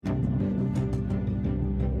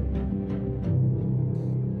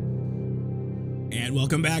And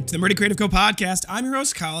welcome back to the Murdy Creative Co podcast. I'm your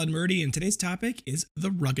host, Colin Murdy, and today's topic is the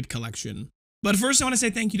Rugged Collection. But first, I want to say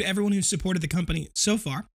thank you to everyone who's supported the company so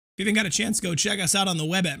far. If you haven't got a chance, go check us out on the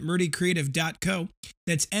web at murdycreative.co.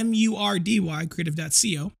 That's M-U-R-D-Y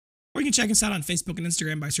creative.co. Or you can check us out on Facebook and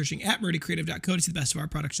Instagram by searching at murdycreative.co to see the best of our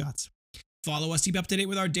product shots. Follow us to keep up to date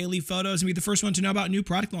with our daily photos and be the first one to know about new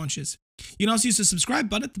product launches. You can also use the subscribe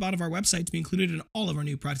button at the bottom of our website to be included in all of our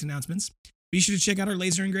new product announcements. Be sure to check out our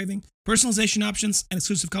laser engraving, personalization options, and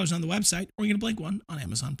exclusive colors on the website, or you can get a blank one on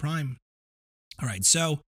Amazon Prime. All right,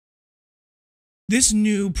 so this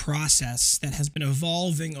new process that has been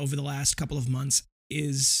evolving over the last couple of months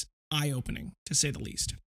is eye-opening, to say the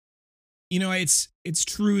least. You know, it's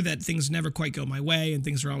true that things never quite go my way, and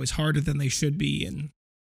things are always harder than they should be, and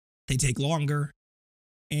they take longer,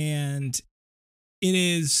 and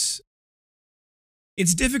it's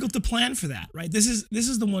difficult to plan for that, right? This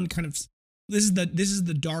is the one kind of this is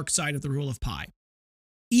the dark side of the rule of pi.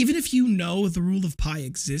 Even if you know the rule of pi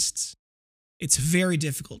exists, it's very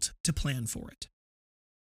difficult to plan for it.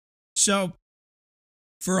 So,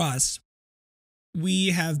 for us, we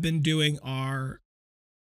have been doing our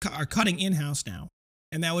cutting in-house now,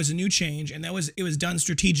 and that was a new change, and it was done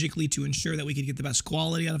strategically to ensure that we could get the best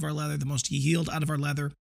quality out of our leather, the most yield out of our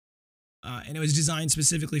leather, and it was designed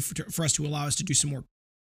specifically for us to allow us to do some more,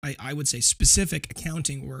 I would say, specific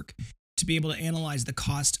accounting work to be able to analyze the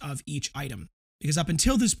cost of each item. Because up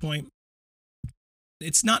until this point,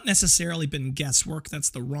 it's not necessarily been guesswork.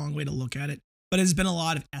 That's the wrong way to look at it. But it's been a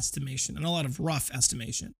lot of estimation and a lot of rough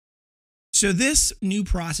estimation. So this new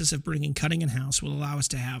process of bringing cutting in-house will allow us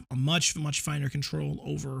to have a much, much finer control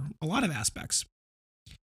over a lot of aspects.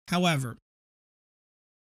 However,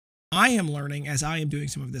 I am learning as I am doing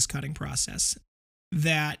some of this cutting process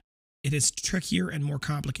that it is trickier and more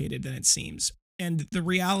complicated than it seems. And the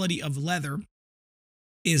reality of leather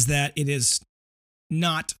is that it is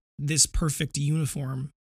not this perfect uniform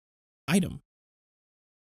item.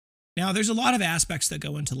 Now, there's a lot of aspects that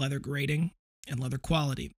go into leather grading and leather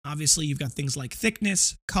quality. Obviously, you've got things like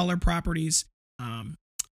thickness, color properties,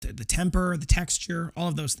 the temper, the texture, all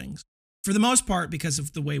of those things. For the most part, because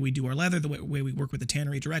of the way we do our leather, the way we work with the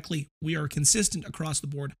tannery directly, we are consistent across the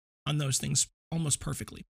board on those things almost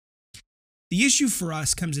perfectly. The issue for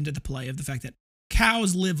us comes into the play of the fact that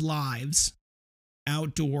cows live lives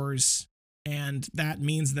outdoors, and that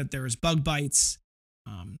means that there's bug bites,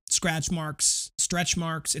 scratch marks, stretch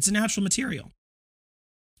marks. It's a natural material.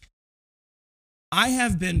 I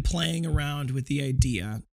have been playing around with the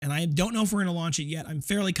idea, and I don't know if we're going to launch it yet. I'm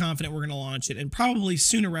fairly confident we're going to launch it, and probably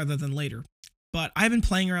sooner rather than later. But I've been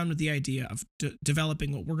playing around with the idea of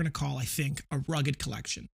developing what we're going to call, I think, a rugged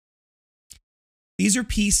collection. These are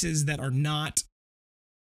pieces that are not,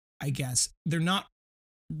 I guess, they're not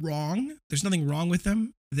wrong. There's nothing wrong with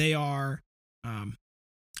them. They are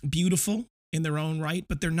beautiful in their own right,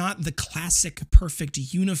 but they're not the classic, perfect,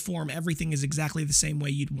 uniform, everything is exactly the same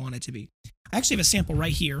way you'd want it to be. I actually have a sample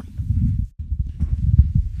right here.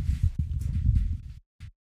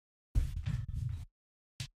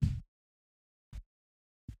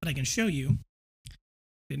 But I can show you. I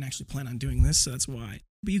didn't actually plan on doing this, so that's why.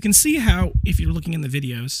 But you can see how, if you're looking in the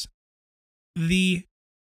videos, the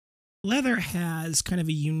leather has kind of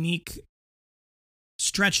a unique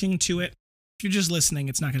stretching to it. If you're just listening,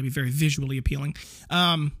 it's not going to be very visually appealing.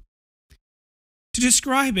 To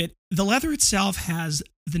describe it, the leather itself has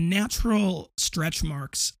the natural stretch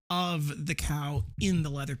marks of the cow in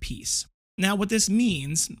the leather piece. Now, what this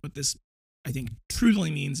I think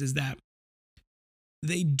truly means is that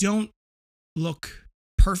they don't look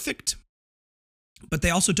perfect, but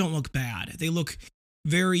they also don't look bad. They look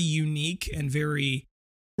very unique and very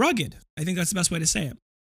rugged. I think that's the best way to say it.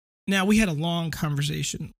 Now, we had a long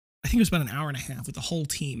conversation. I think it was about an hour and a half with the whole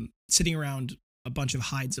team sitting around a bunch of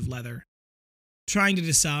hides of leather, trying to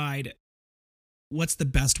decide what's the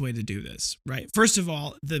best way to do this, right? First of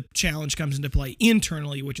all, the challenge comes into play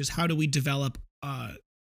internally, which is how do we develop a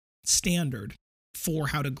standard for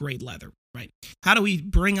how to grade leather, right? How do we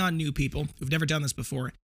bring on new people who've never done this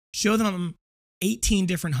before, show them 18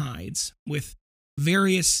 different hides with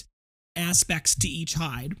various aspects to each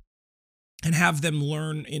hide, and have them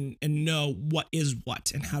learn and know what is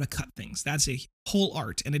what and how to cut things. That's a whole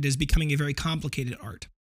art, and it is becoming a very complicated art.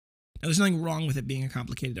 Now, there's nothing wrong with it being a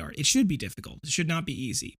complicated art. It should be difficult. It should not be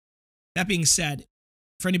easy. That being said,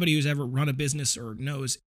 for anybody who's ever run a business or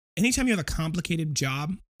knows, anytime you have a complicated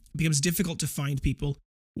job, it becomes difficult to find people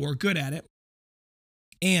who are good at it,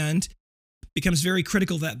 and becomes very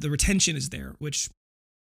critical that the retention is there, which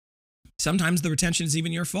sometimes the retention is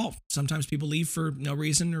even your fault. Sometimes people leave for no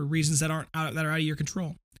reason or reasons that are out of your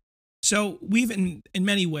control. So we've, in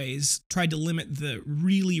many ways, tried to limit the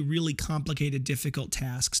really, really complicated, difficult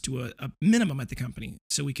tasks to a minimum at the company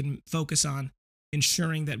so we can focus on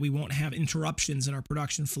ensuring that we won't have interruptions in our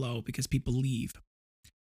production flow because people leave.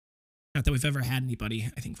 Not that we've ever had anybody,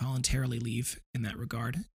 I think, voluntarily leave in that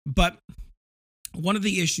regard. But one of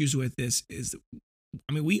the issues with this is,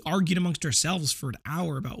 we argued amongst ourselves for an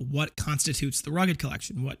hour about what constitutes the Rugged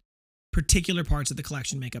Collection, what particular parts of the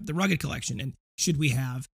collection make up the Rugged Collection, and should we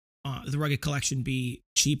have the Rugged Collection be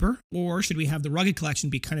cheaper, or should we have the Rugged Collection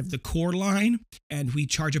be kind of the core line and we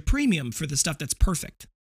charge a premium for the stuff that's perfect?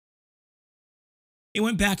 It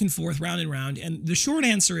went back and forth, round and round, and the short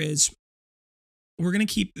answer is we're going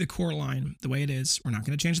to keep the core line the way it is. We're not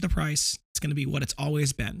going to change the price. It's going to be what it's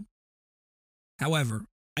always been. However,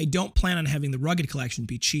 I don't plan on having the Rugged Collection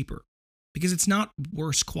be cheaper because it's not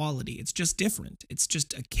worse quality. It's just different. It's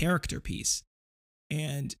just a character piece.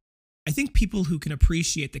 And I think people who can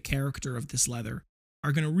appreciate the character of this leather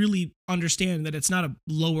are going to really understand that it's not a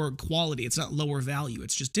lower quality. It's not lower value.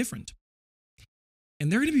 It's just different.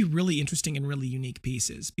 And they're going to be really interesting and really unique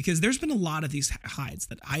pieces because there's been a lot of these hides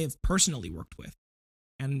that I have personally worked with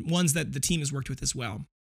and ones that the team has worked with as well,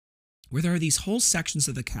 where there are these whole sections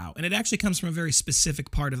of the cow, and it actually comes from a very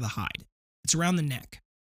specific part of the hide. It's around the neck.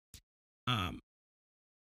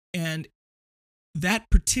 And that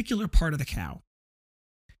particular part of the cow,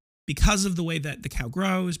 because of the way that the cow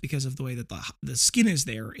grows, because of the way that the skin is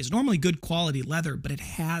there, is normally good quality leather, but it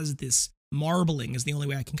has this marbling is the only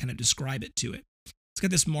way I can kind of describe it to it. It's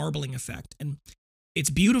got this marbling effect, and it's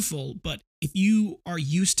beautiful, but if you are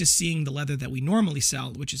used to seeing the leather that we normally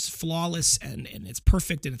sell, which is flawless and it's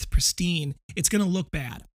perfect and it's pristine, it's going to look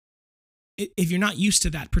bad. If you're not used to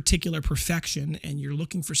that particular perfection and you're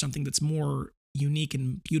looking for something that's more unique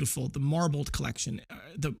and beautiful, the marbled collection,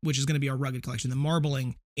 which is going to be our Rugged Collection, the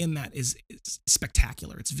marbling in that is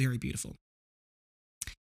spectacular. It's very beautiful.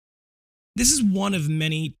 This is one of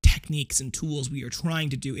many techniques and tools we are trying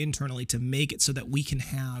to do internally to make it so that we can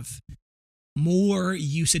have more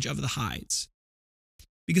usage of the hides.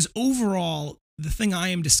 Because overall, the thing I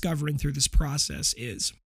am discovering through this process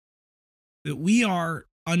is that we are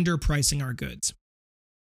underpricing our goods,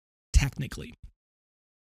 technically.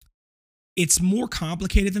 It's more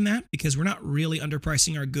complicated than that because we're not really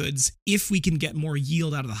underpricing our goods if we can get more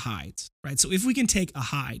yield out of the hides, right? So if we can take a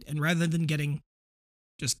hide and rather than getting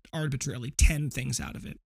just arbitrarily 10 things out of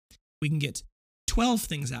it, we can get 12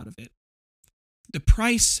 things out of it, the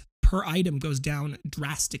price per item goes down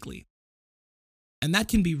drastically. And that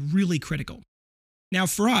can be really critical. Now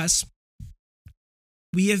for us,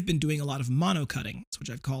 we have been doing a lot of monocutting, which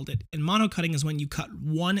I've called it. And monocutting is when you cut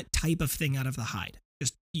one type of thing out of the hide.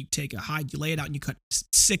 Just you take a hide, you lay it out, and you cut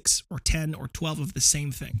 6 or 10 or 12 of the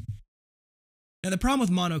same thing. Now, the problem with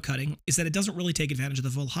monocutting is that it doesn't really take advantage of the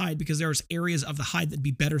full hide because there's areas of the hide that'd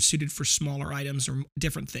be better suited for smaller items or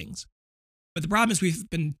different things. But the problem is we've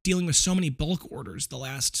been dealing with so many bulk orders the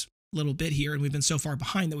last little bit here, and we've been so far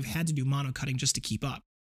behind that we've had to do monocutting just to keep up.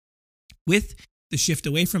 With the shift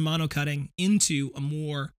away from monocutting into a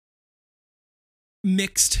more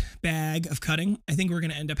mixed bag of cutting, I think we're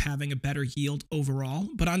going to end up having a better yield overall.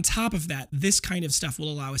 But on top of that, this kind of stuff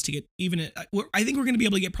will allow us to get I think we're going to be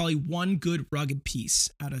able to get probably one good rugged piece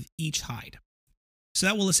out of each hide. So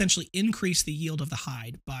that will essentially increase the yield of the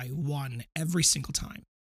hide by 1 every single time.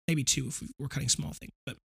 Maybe 2 if we're cutting small things.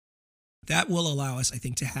 But that will allow us, I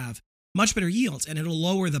think, to have much better yields, and it'll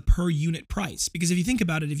lower the per unit price. Because if you think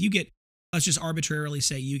about it, if you get, let's just arbitrarily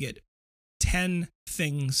say you get 10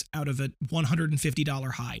 things out of a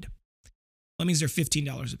 $150 hide. That means they're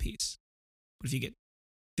 $15 a piece. But if you get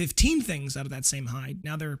 15 things out of that same hide,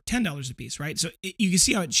 now they're $10 a piece, right? So you can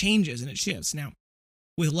see how it changes and it shifts. Now,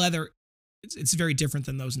 with leather, it's very different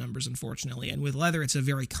than those numbers, unfortunately. And with leather, it's a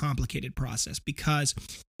very complicated process because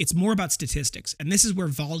it's more about statistics. And this is where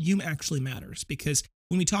volume actually matters. Because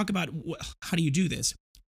when we talk about how do you do this,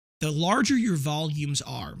 the larger your volumes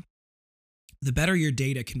are, the better your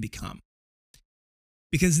data can become.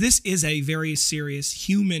 Because this is a very serious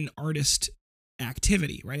human artist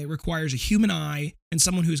activity, right? It requires a human eye and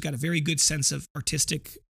someone who's got a very good sense of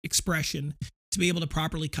artistic expression to be able to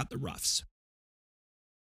properly cut the roughs.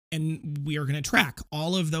 And we are going to track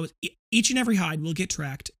all of those. Each and every hide will get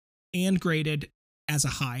tracked and graded as a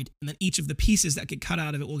hide. And then each of the pieces that get cut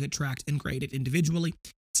out of it will get tracked and graded individually.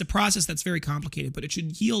 It's a process that's very complicated, but it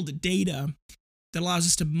should yield data that allows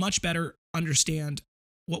us to much better understand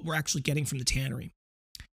what we're actually getting from the tannery.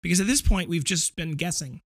 Because at this point, we've just been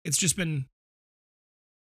guessing. It's just been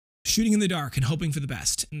shooting in the dark and hoping for the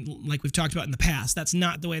best. And like we've talked about in the past, that's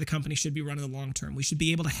not the way the company should be run in the long term. We should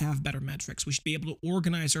be able to have better metrics. We should be able to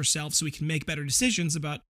organize ourselves so we can make better decisions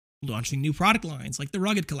about launching new product lines like the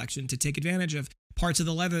Rugged Collection to take advantage of parts of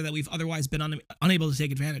the leather that we've otherwise been unable to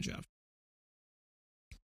take advantage of.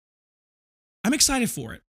 I'm excited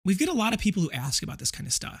for it. We've got a lot of people who ask about this kind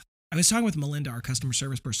of stuff. I was talking with Melinda, our customer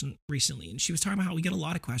service person, recently, and she was talking about how we get a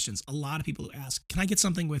lot of questions, a lot of people who ask, can I get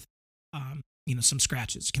something with, some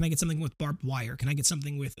scratches? Can I get something with barbed wire? Can I get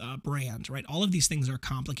something with brand, right? All of these things are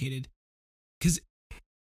complicated because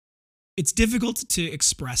it's difficult to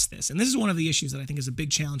express this. And this is one of the issues that I think is a big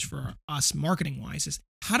challenge for us marketing-wise is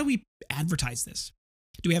how do we advertise this?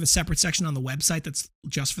 Do we have a separate section on the website that's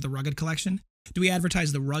just for the Rugged Collection? Do we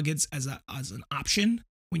advertise the Ruggeds as an option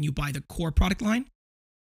when you buy the core product line?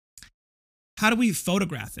 How do we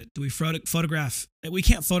photograph it? Do we photograph? We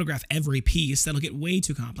can't photograph every piece. That'll get way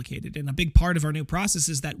too complicated. And a big part of our new process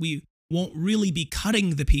is that we won't really be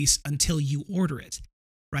cutting the piece until you order it,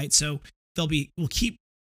 right? So we'll keep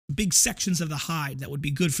big sections of the hide that would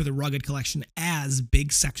be good for the Rugged Collection as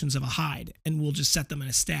big sections of a hide, and we'll just set them in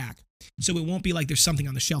a stack. So it won't be like there's something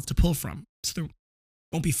on the shelf to pull from. So there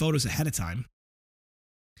won't be photos ahead of time.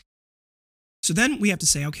 So then we have to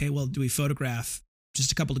say, okay, well, do we photograph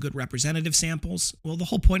just a couple of good representative samples? Well, the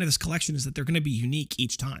whole point of this collection is that they're going to be unique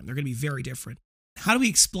each time. They're going to be very different. How do we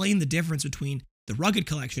explain the difference between the Rugged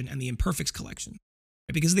Collection and the Imperfects Collection?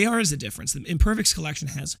 Right? Because there is a difference. The Imperfects Collection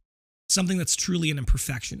has something that's truly an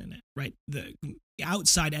imperfection in it, right? The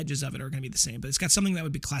outside edges of it are going to be the same, but it's got something that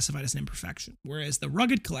would be classified as an imperfection. Whereas the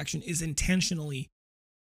Rugged Collection is intentionally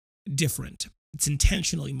different. It's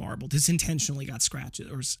intentionally marbled. It's intentionally got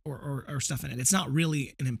scratches or stuff in it. It's not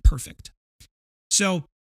really an imperfect. So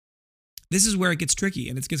this is where it gets tricky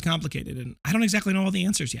and it gets complicated. And I don't exactly know all the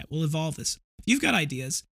answers yet. We'll evolve this. If you've got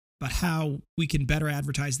ideas about how we can better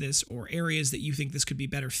advertise this or areas that you think this could be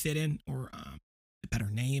better fit in or a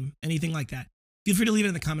better name, anything like that, feel free to leave it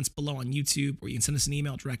in the comments below on YouTube or you can send us an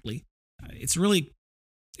email directly. It's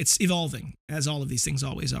evolving, as all of these things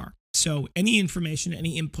always are. So any information,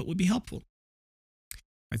 any input would be helpful.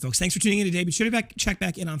 All right, folks, thanks for tuning in today. Be sure to check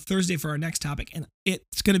back in on Thursday for our next topic, and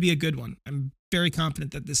it's going to be a good one. I'm very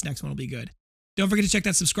confident that this next one will be good. Don't forget to check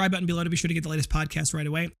that subscribe button below to be sure to get the latest podcast right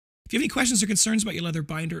away. If you have any questions or concerns about your leather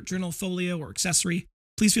binder, journal, folio, or accessory,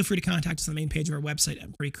 please feel free to contact us on the main page of our website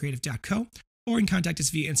at murraycreative.co, or you can contact us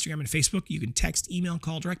via Instagram and Facebook. You can text, email,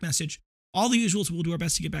 call, direct message. All the usuals. We'll do our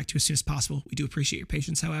best to get back to you as soon as possible. We do appreciate your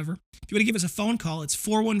patience, however. If you want to give us a phone call, it's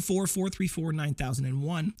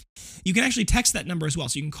 414-434-9001. You can actually text that number as well.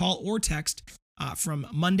 So you can call or text from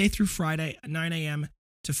Monday through Friday, 9 a.m.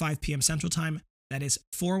 to 5 p.m. Central Time. That is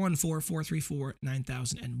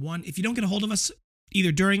 414-434-9001. If you don't get a hold of us,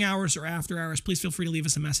 either during hours or after hours, please feel free to leave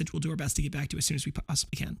us a message. We'll do our best to get back to you as soon as we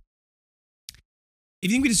possibly can. If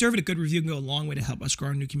you think we deserve it, a good review can go a long way to help us grow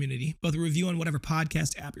our new community. Both a review on whatever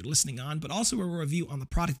podcast app you're listening on, but also a review on the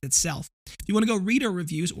product itself. If you want to go read our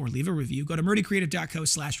reviews or leave a review, go to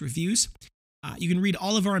murraycreative.co/reviews. You can read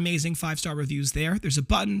all of our amazing 5-star reviews there. There's a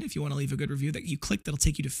button if you want to leave a good review that you click that'll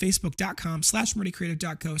take you to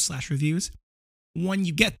facebook.com/murraycreative.co/reviews. When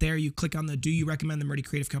you get there, you click on the Do You Recommend the Murray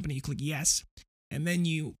Creative Company? You click Yes, and then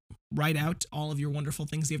you write out all of your wonderful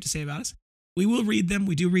things you have to say about us. We will read them.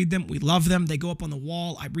 We do read them. We love them. They go up on the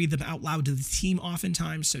wall. I read them out loud to the team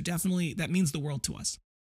oftentimes. So definitely that means the world to us.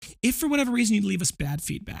 If for whatever reason you leave us bad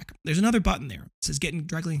feedback, there's another button there. It says get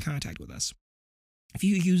directly in contact with us. If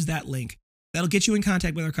you use that link, that'll get you in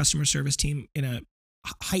contact with our customer service team in a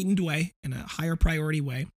heightened way, in a higher priority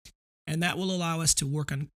way. And that will allow us to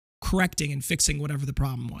work on correcting and fixing whatever the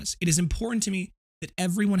problem was. It is important to me that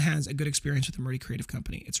everyone has a good experience with the Murray Creative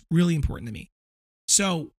Company. It's really important to me.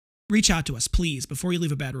 So reach out to us, please, before you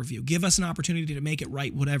leave a bad review. Give us an opportunity to make it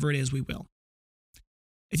right, whatever it is, we will.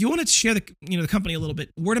 If you wanted to share the company a little bit,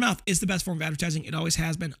 word of mouth is the best form of advertising. It always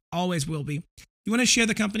has been, always will be. If you want to share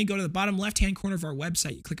the company, go to the bottom left-hand corner of our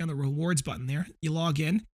website. You click on the rewards button there. You log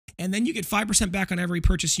in, and then you get 5% back on every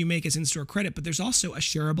purchase you make as in-store credit. But there's also a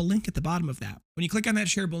shareable link at the bottom of that. When you click on that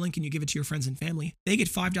shareable link and you give it to your friends and family, they get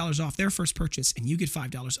 $5 off their first purchase, and you get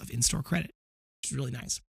 $5 of in-store credit, which is really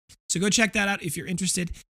nice. So go check that out if you're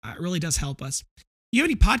interested. It really does help us. If you have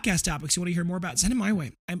any podcast topics you want to hear more about, send them my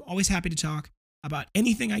way. I'm always happy to talk about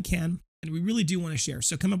anything I can, and we really do want to share.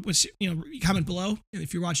 So come up with, comment below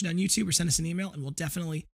if you're watching on YouTube, or send us an email, and we'll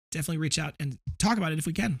definitely reach out and talk about it if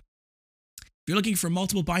we can. If you're looking for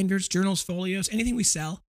multiple binders, journals, folios, anything we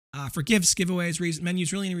sell, for gifts, giveaways,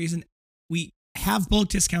 menus, really any reason, we have bulk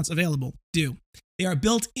discounts available. They are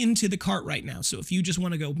built into the cart right now. So if you just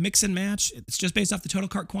want to go mix and match, it's just based off the total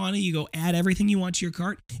cart quantity. You go add everything you want to your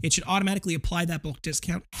cart. It should automatically apply that bulk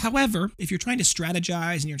discount. However, if you're trying to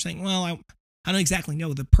strategize and you're saying, well, I don't exactly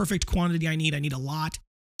know the perfect quantity I need a lot.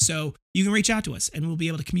 So you can reach out to us and we'll be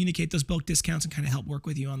able to communicate those bulk discounts and kind of help work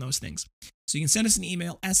with you on those things. So you can send us an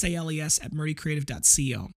email,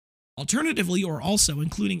 sales@murdycreative.co. Alternatively, or also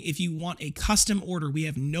including if you want a custom order, we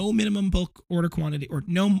have no minimum bulk order quantity or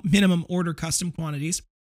no minimum order custom quantities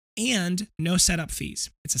and no setup fees.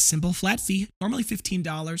 It's a simple flat fee, normally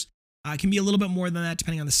 $15. It can be a little bit more than that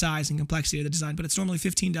depending on the size and complexity of the design, but it's normally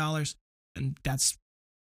 $15 and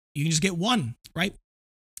you can just get one, right?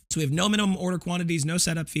 So we have no minimum order quantities, no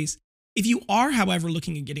setup fees. If you are, however,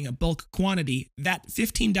 looking at getting a bulk quantity, that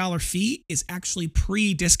 $15 fee is actually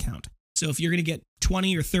pre-discount. So if you're going to get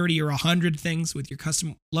 20 or 30 or 100 things with your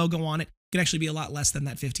custom logo on it, it could actually be a lot less than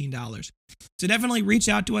that $15. So definitely reach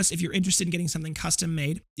out to us if you're interested in getting something custom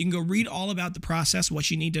made. You can go read all about the process,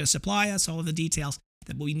 what you need to supply us, all of the details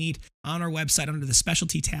that we need on our website under the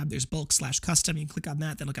specialty tab. There's bulk/custom. You can click on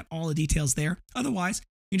that. Then look at all the details there. Otherwise,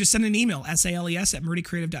 you can just send an email,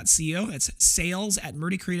 sales@murdycreative.co. That's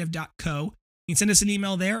sales@murdycreative.co. You can send us an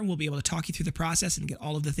email there, and we'll be able to talk you through the process and get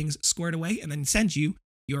all of the things squared away, and then send you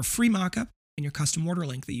your free mockup and your custom order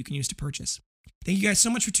link that you can use to purchase. Thank you guys so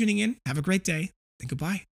much for tuning in. Have a great day, and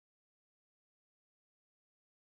goodbye.